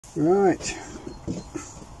Right,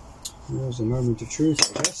 there's a moment of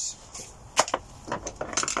truth, I guess.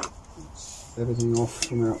 That's everything off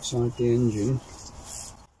from outside the engine.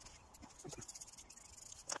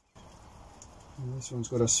 And this one's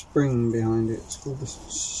got a spring behind it. It's called the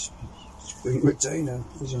spring retainer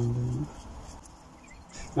design.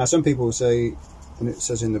 Now some people say, and it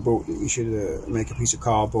says in the book, that you should make a piece of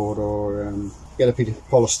cardboard or get a piece of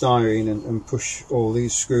polystyrene and push all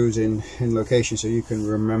these screws in location so you can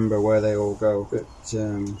remember where they all go. But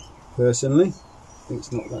personally, I think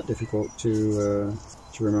it's not that difficult to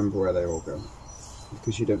remember where they all go,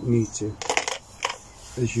 because you don't need to.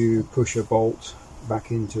 As you push a bolt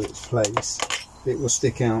back into its place, it will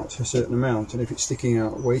stick out a certain amount, and if it's sticking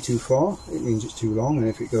out way too far, it means it's too long, and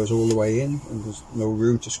if it goes all the way in and there's no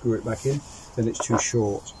room to screw it back in, then it's too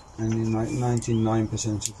short. And in like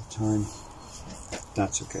 99% of the time,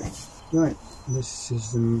 that's okay. Right, this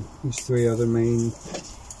is these three other main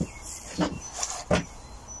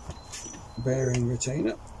bearing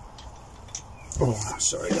retainer. Oh,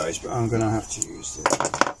 sorry guys, but I'm going to have to use the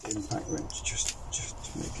impact wrench just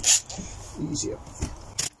to make it easier.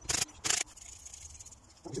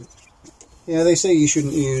 Yeah, they say you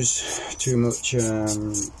shouldn't use too much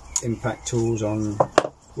impact tools on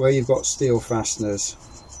where you've got steel fasteners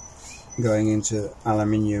going into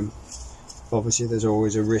aluminium. Obviously there's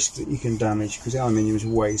always a risk that you can damage, because the aluminium is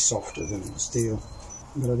way softer than steel.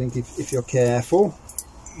 But I think if you're careful,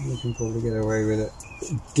 you can probably get away with it.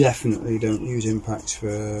 Definitely don't use impacts for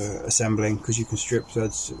assembling, because you can strip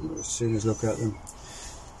threads as soon as you look at them.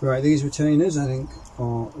 Right, these retainers I think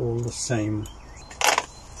are all the same.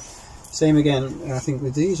 Same again, I think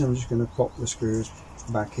with these I'm just going to pop the screws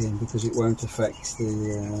back in, because it won't affect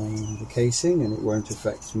the casing, and it won't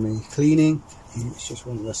affect me cleaning. It's just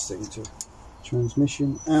one less thing to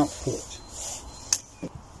transmission output.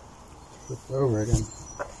 Flip over again.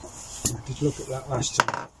 Did you look at that last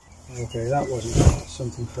time? Okay, that wasn't right.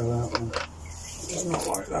 Something fell out then. It's not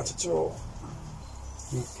like that at all.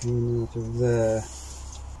 That came out of there.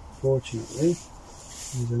 Fortunately,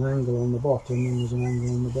 there's an angle on the bottom, and there's an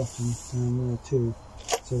angle on the bottom down there too.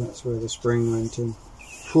 So that's where the spring went in.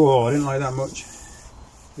 Whoa, I didn't like that much.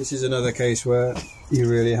 This is another case where you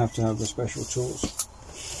really have to have the special tools.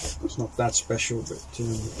 It's not that special, but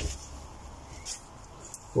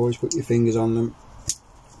always put your fingers on them,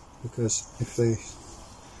 because if they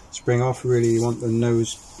spring off, really you want the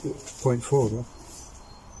nose to point forward.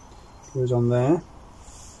 Goes on there,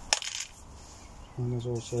 and there's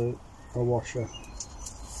also a washer.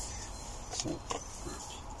 So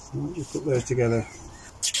I'll just put those together,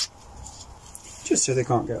 just so they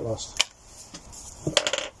can't get lost.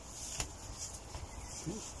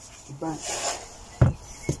 The back.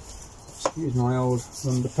 Excuse my old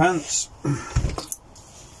underpants.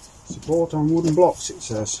 Support on wooden blocks, it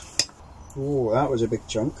says. Oh, that was a big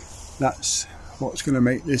chunk. That's what's going to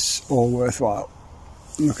make this all worthwhile.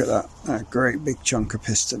 Look at that. That great big chunk of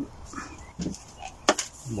piston.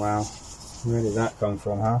 Wow. Where did that come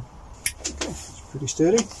from, huh? Okay, it's pretty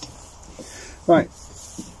sturdy. Right.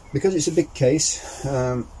 Because it's a big case,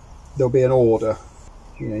 there'll be an order.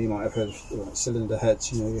 You know, you might have heard of cylinder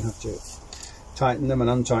heads. You know, you have to tighten them and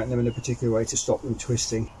untighten them in a particular way to stop them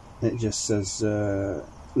twisting. It just says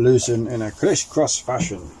loosen in a crisscross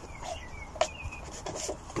fashion.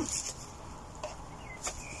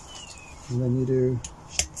 And then you do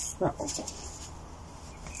that one.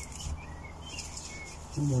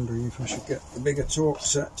 I'm wondering if I should get the bigger torque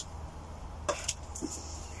set.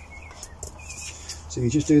 So you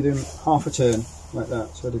just do them half a turn like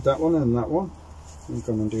that. So I did that one and that one, and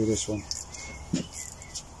come and do this one.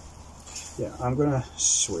 Yeah, I'm going to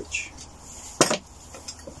switch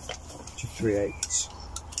to 3/8.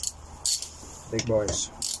 Big boys.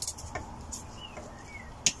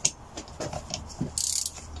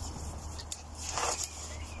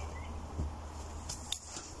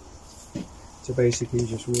 So basically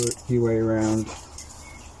just work your way around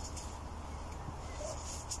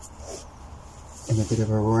in a bit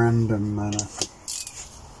of a random manner,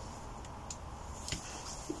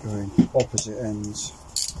 going opposite ends.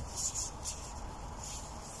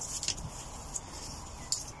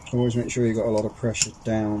 Always make sure you've got a lot of pressure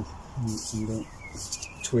down and don't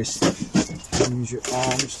twist. Use your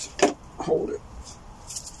arms to hold it.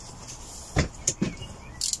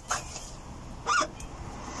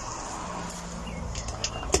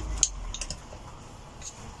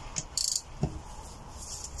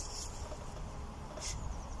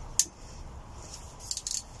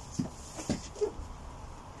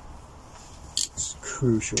 It's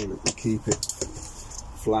crucial that you keep it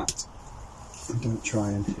flat. Don't try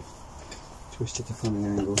and twist it to funny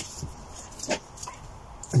angles.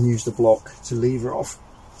 and use the block to lever off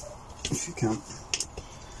if you can.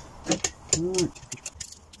 Right.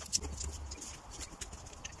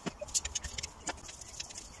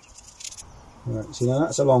 Right, so now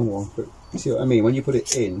that's a long one, but you see what I mean? When you put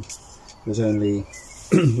it in, there's only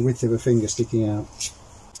the width of a finger sticking out.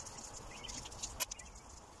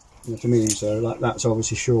 You know what I mean? So like, that's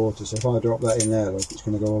obviously shorter, so if I drop that in there, look, it's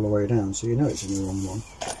going to go all the way down, so you know it's in the wrong one.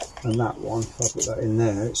 And that one, if I put that in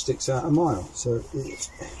there, it sticks out a mile. So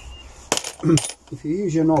if you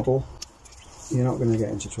use your noddle, you're not going to get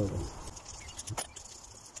into trouble.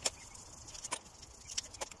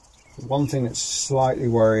 One thing that's slightly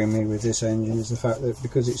worrying me with this engine is the fact that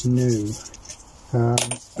because it's new,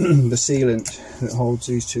 the sealant that holds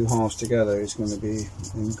these two halves together is going to be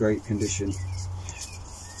in great condition.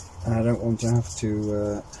 And I don't want to have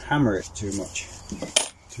to hammer it too much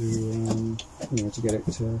to you know, to get it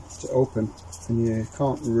to open. And you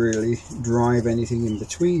can't really drive anything in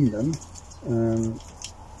between them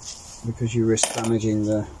because you risk damaging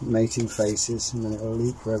the mating faces and then it'll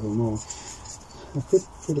leak forevermore. I could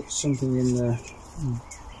put something in the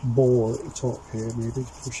bore at the top here, maybe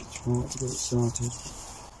to push it smart to get it started.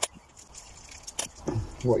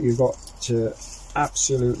 What you've got to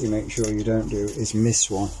absolutely make sure you don't do is miss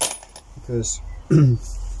one, because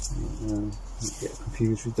get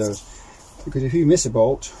confused with those. Because if you miss a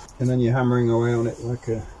bolt and then you're hammering away on it like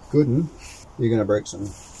a good one, you're going to break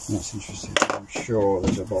something. That's interesting. I'm sure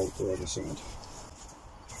there's a bolt the other side.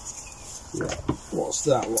 Yeah, what's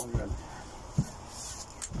that one then?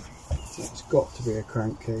 It's got to be a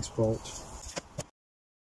crankcase bolt.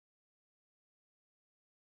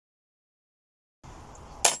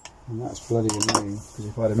 And that's bloody annoying, because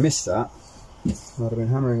if I'd have missed that, I'd have been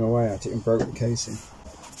hammering away at it and broke the casing.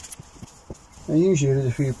 And usually there's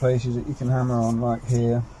a few places that you can hammer on, like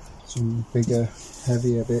here, some bigger,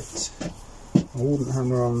 heavier bits. I wouldn't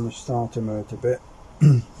hammer on the starter motor bit.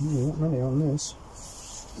 Not many on this.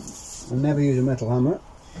 And never use a metal hammer.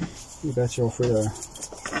 You're better off with a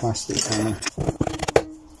plastic hammer.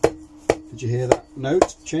 Did you hear that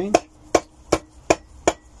note change?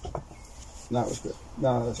 That was good.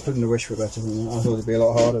 No, I couldn't have wished for better than that. I thought it'd be a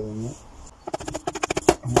lot harder than that.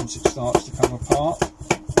 And once it starts to come apart,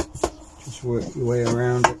 just work your way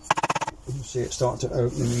around it. You'll see it start to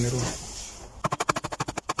open in the middle.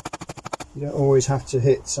 You don't always have to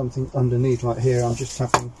hit something underneath, like here I'm just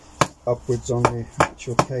tapping upwards on the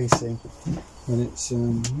actual casing, and it's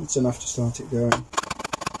enough to start it going.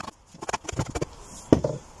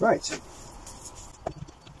 Right.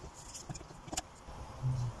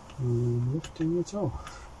 Lifting it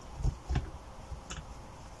off.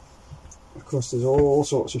 Of course there's all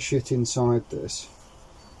sorts of shit inside this,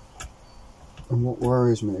 and what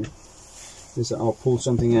worries me is that I'll pull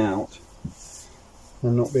something out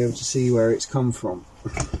and not be able to see where it's come from.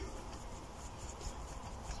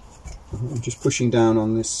 I'm just pushing down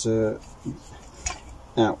on this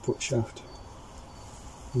output shaft.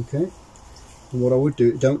 Okay, and what I would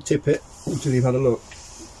do, don't tip it until you've had a look,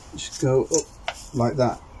 just go up like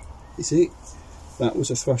that. You see, that was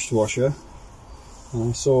a thrust washer, and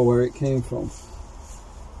I saw where it came from.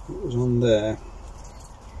 It was on there.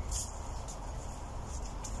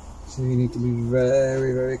 So you need to be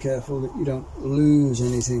very, very careful that you don't lose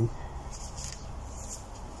anything.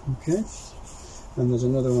 Okay, and there's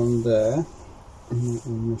another one there, and that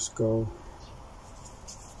one must go.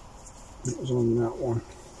 It was on that one.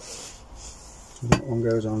 So that one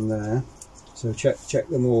goes on there. So check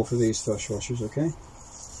them all for these thrust washers, okay?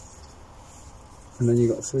 And then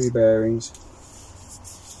you've got 3 bearings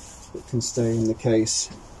that can stay in the case.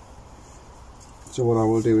 So what I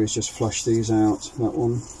will do is just flush these out. That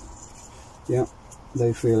one, yeah,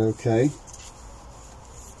 they feel okay.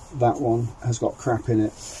 That one has got crap in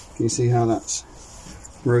it. Can you see how that's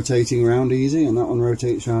rotating around easy, and that one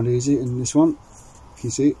rotates around easy, and this one, can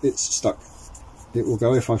you see, it's stuck. It will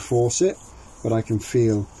go if I force it, but I can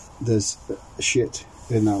feel there's shit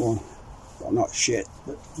in that one. Well, not shit,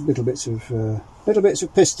 but little bits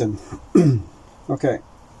of piston. Okay,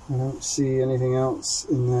 I don't see anything else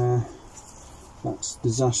in there. That's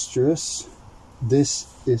disastrous. This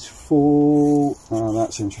is full. Oh,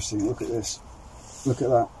 that's interesting. Look at this. Look at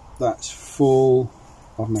that. That's full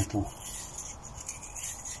of metal.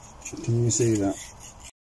 Can you see that?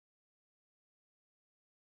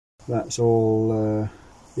 That's all,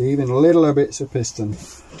 even little bits of piston.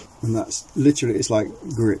 And that's literally, it's like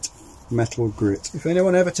grit. Metal grit. If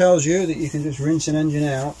anyone ever tells you that you can just rinse an engine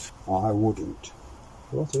out, I wouldn't.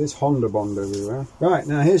 A lot of this Honda Bond everywhere. Right,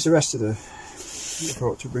 now here's the rest of the... I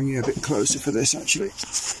thought to bring you a bit closer for this actually.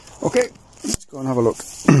 Okay, let's go and have a look.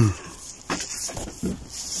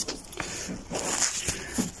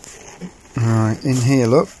 Right, in here,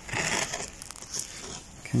 look.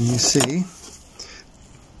 Can you see?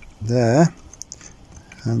 There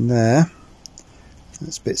and there.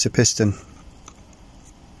 That's bits of piston.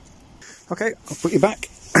 Okay, I'll put you back.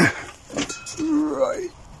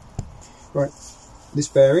 Right, this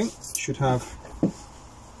bearing should have,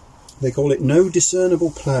 they call it no discernible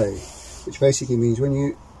play, which basically means when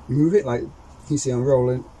you move it, like you see I'm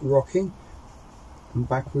rocking, and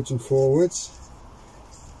backwards and forwards,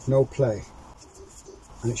 no play,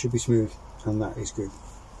 and it should be smooth, and that is good.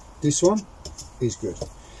 This one is good,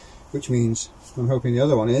 which means I'm hoping the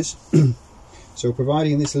other one is. So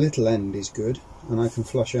providing this little end is good and I can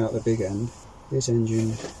flush out the big end, this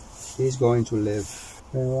engine is going to live.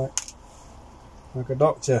 Alright, like a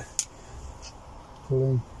doctor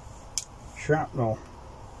pulling shrapnel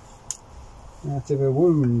out of a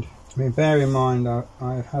wound. I mean, bear in mind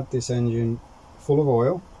I've had this engine full of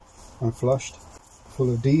oil, unflushed,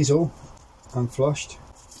 full of diesel, unflushed,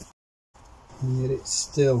 and yet it's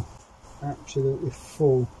still absolutely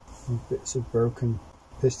full of bits of broken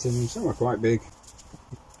piston, and some are quite big.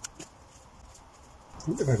 I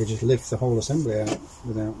wonder if I could just lift the whole assembly out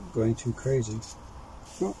without going too crazy.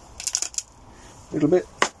 Oh, a little bit.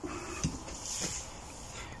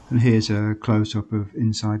 And here's a close-up of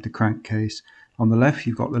inside the crankcase. On the left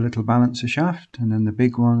you've got the little balancer shaft, and then the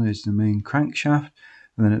big one is the main crankshaft,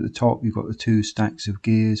 and then at the top you've got the two stacks of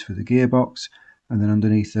gears for the gearbox, and then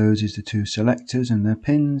underneath those is the two selectors and their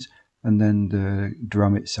pins, and then the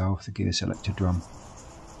drum itself, the gear selector drum.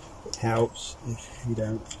 It helps if you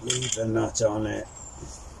don't leave the nut on it.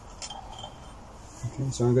 Okay,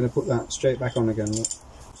 so I'm going to put that straight back on again. Look.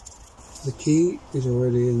 The key is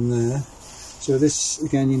already in there. So this,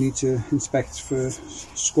 again, you need to inspect for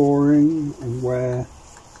scoring and wear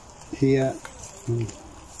here.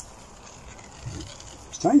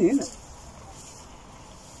 It's tiny, isn't it?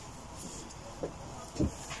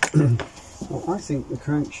 Well, I think the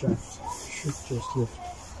crankshaft should just lift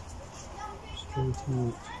straight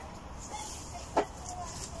out.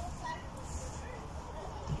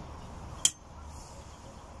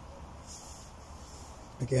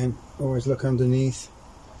 Again, always look underneath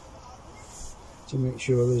to make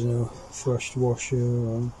sure there's no thrust washer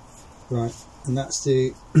on. Right, and that's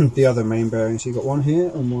the the other main bearing. So you've got one here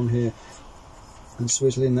and one here, and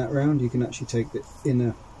swizzling that round you can actually take the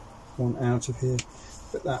inner one out of here,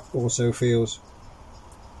 but that also feels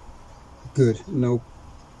good. No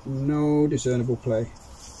discernible play.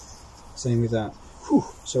 Same with that. Whew.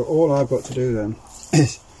 So all I've got to do then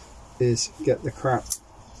is get the crap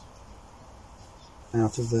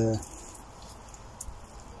out of there.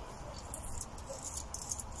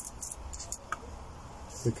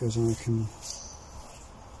 Because I can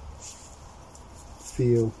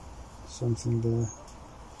feel something there.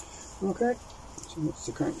 Okay, so that's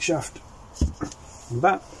the crankshaft. And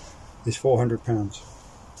that is £400,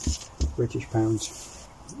 British pounds.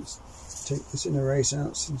 Let's take this in a race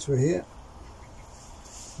out since we're here.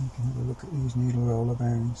 You can have a look at these needle roller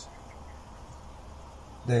bearings.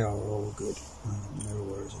 They are all good. No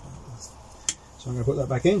worries about that. So I'm going to put that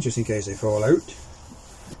back in just in case they fall out.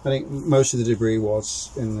 I think most of the debris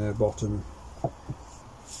was in the bottom.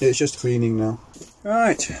 It's just cleaning now.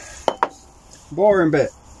 Right, boring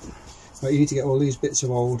bit. But you need to get all these bits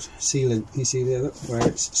of old sealant. You see there, look, where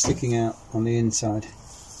it's sticking out on the inside.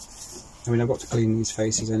 I mean, I've got to clean these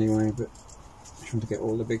faces anyway, but I'm trying to get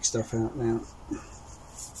all the big stuff out now.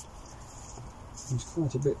 There's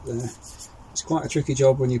quite a bit there. It's quite a tricky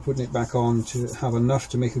job when you're putting it back on to have enough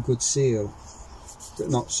to make a good seal, but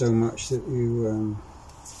not so much that you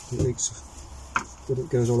it leaks, that it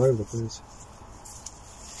goes all over the place.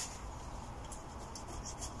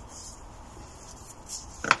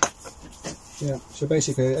 Yeah, so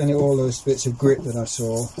basically all those bits of grit that I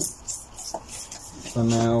saw are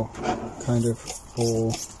now kind of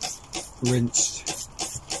all rinsed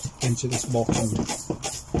into this bottom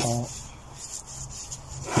part.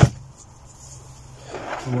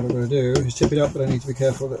 And what I'm going to do is tip it up, but I need to be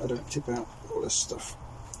careful that I don't tip out all this stuff,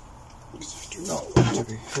 because I do not want to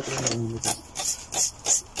be fiddling around with that.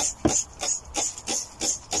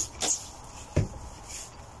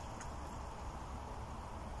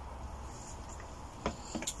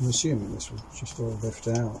 I'm assuming this will just all lift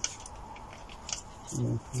out.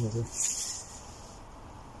 Yeah, maybe.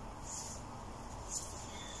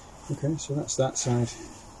 Okay, so that's that side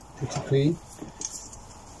pretty clean.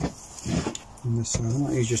 On this side, I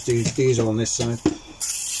might use just diesel on this side.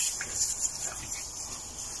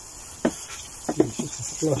 Just to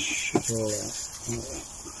flush it all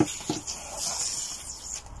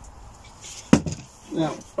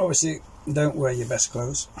out. Now, obviously, don't wear your best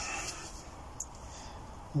clothes.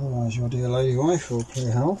 Otherwise your dear lady wife will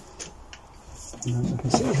clear hell. And as I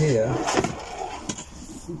can see here,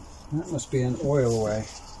 that must be an oilway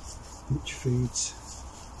which feeds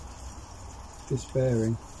this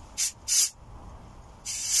bearing.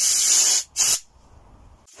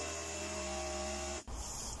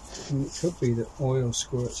 And it could be that oil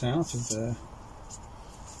squirts out of there,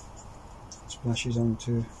 splashes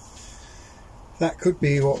onto. That could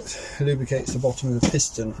be what lubricates the bottom of the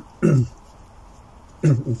piston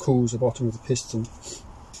and cools the bottom of the piston.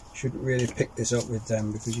 Shouldn't really pick this up with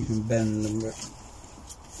them because you can bend them. But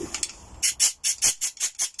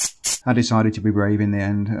I decided to be brave in the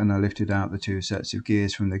end, and I lifted out the two sets of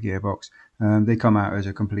gears from the gearbox. They come out as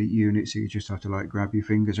a complete unit, so you just have to like grab your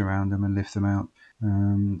fingers around them and lift them out.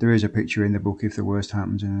 There is a picture in the book if the worst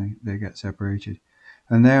happens and they get separated.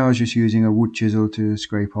 And there I was just using a wood chisel to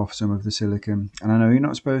scrape off some of the silicone. And I know you're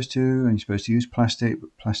not supposed to, and you're supposed to use plastic,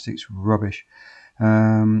 but plastic's rubbish.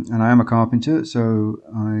 And I am a carpenter, so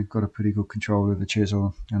I've got a pretty good control of the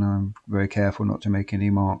chisel, and I'm very careful not to make any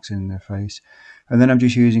marks in their face. And then I'm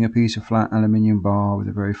just using a piece of flat aluminium bar with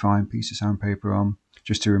a very fine piece of sandpaper on,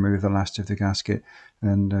 just to remove the last of the gasket.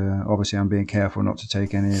 And obviously I'm being careful not to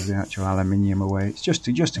take any of the actual aluminium away. It's just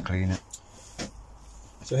to clean it.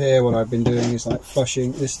 So here what I've been doing is like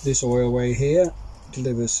flushing this oilway here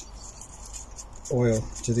delivers oil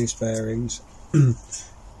to these bearings.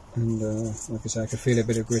 And like I say, I can feel a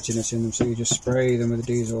bit of grittiness in them, so you just spray them with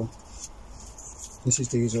diesel. This is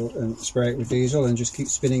diesel, and spray it with diesel and just keep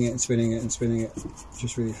spinning it and spinning it and spinning it.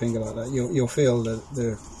 Just with your finger like that. You'll feel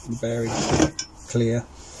the bearing clear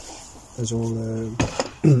as all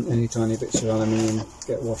any tiny bits of aluminium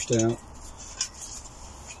get washed out.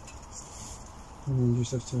 And you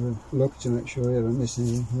just have to look to make sure you haven't missed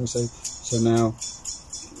anything. So now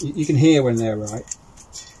you can hear when they're right,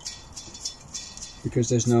 because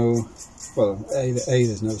there's no, well,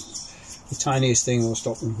 there's no, the tiniest thing will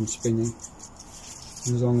stop them from spinning.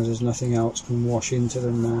 And as long as there's nothing else can wash into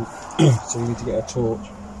them now. So you need to get a torch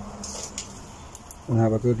and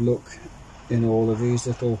have a good look in all of these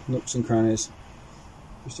little nooks and crannies,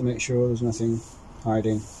 just to make sure there's nothing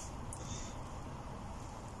hiding.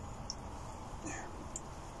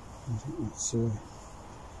 I think that's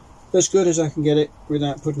as good as I can get it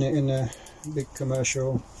without putting it in a big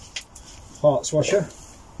commercial parts washer.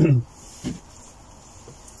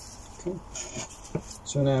 Okay.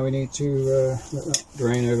 So now we need to let that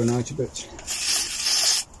drain overnight a bit.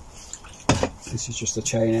 This is just the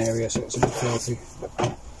chain area, so it's a bit filthy.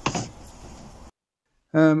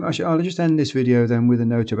 I'll just end this video then with a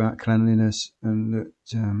note about cleanliness, and that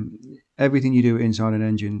everything you do inside an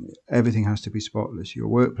engine, everything has to be spotless. Your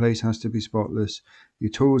workplace has to be spotless,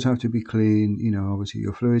 your tools have to be clean, you know, obviously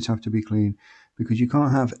your fluids have to be clean, because you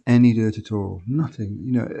can't have any dirt at all, nothing.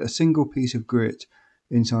 You know, a single piece of grit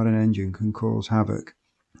inside an engine can cause havoc.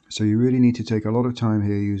 So you really need to take a lot of time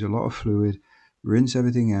here, use a lot of fluid, rinse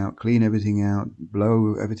everything out, clean everything out,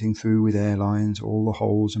 blow everything through with air lines, all the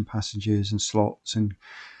holes and passages and slots and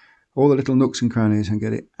all the little nooks and crannies, and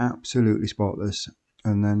get it absolutely spotless.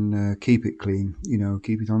 And then keep it clean, you know,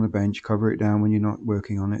 keep it on the bench, cover it down when you're not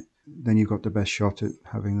working on it. Then you've got the best shot at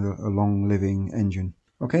having a long living engine.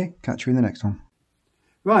 Okay, catch you in the next one.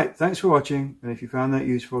 Right, thanks for watching, and if you found that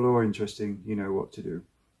useful or interesting, you know what to do.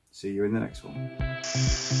 See you in the next one.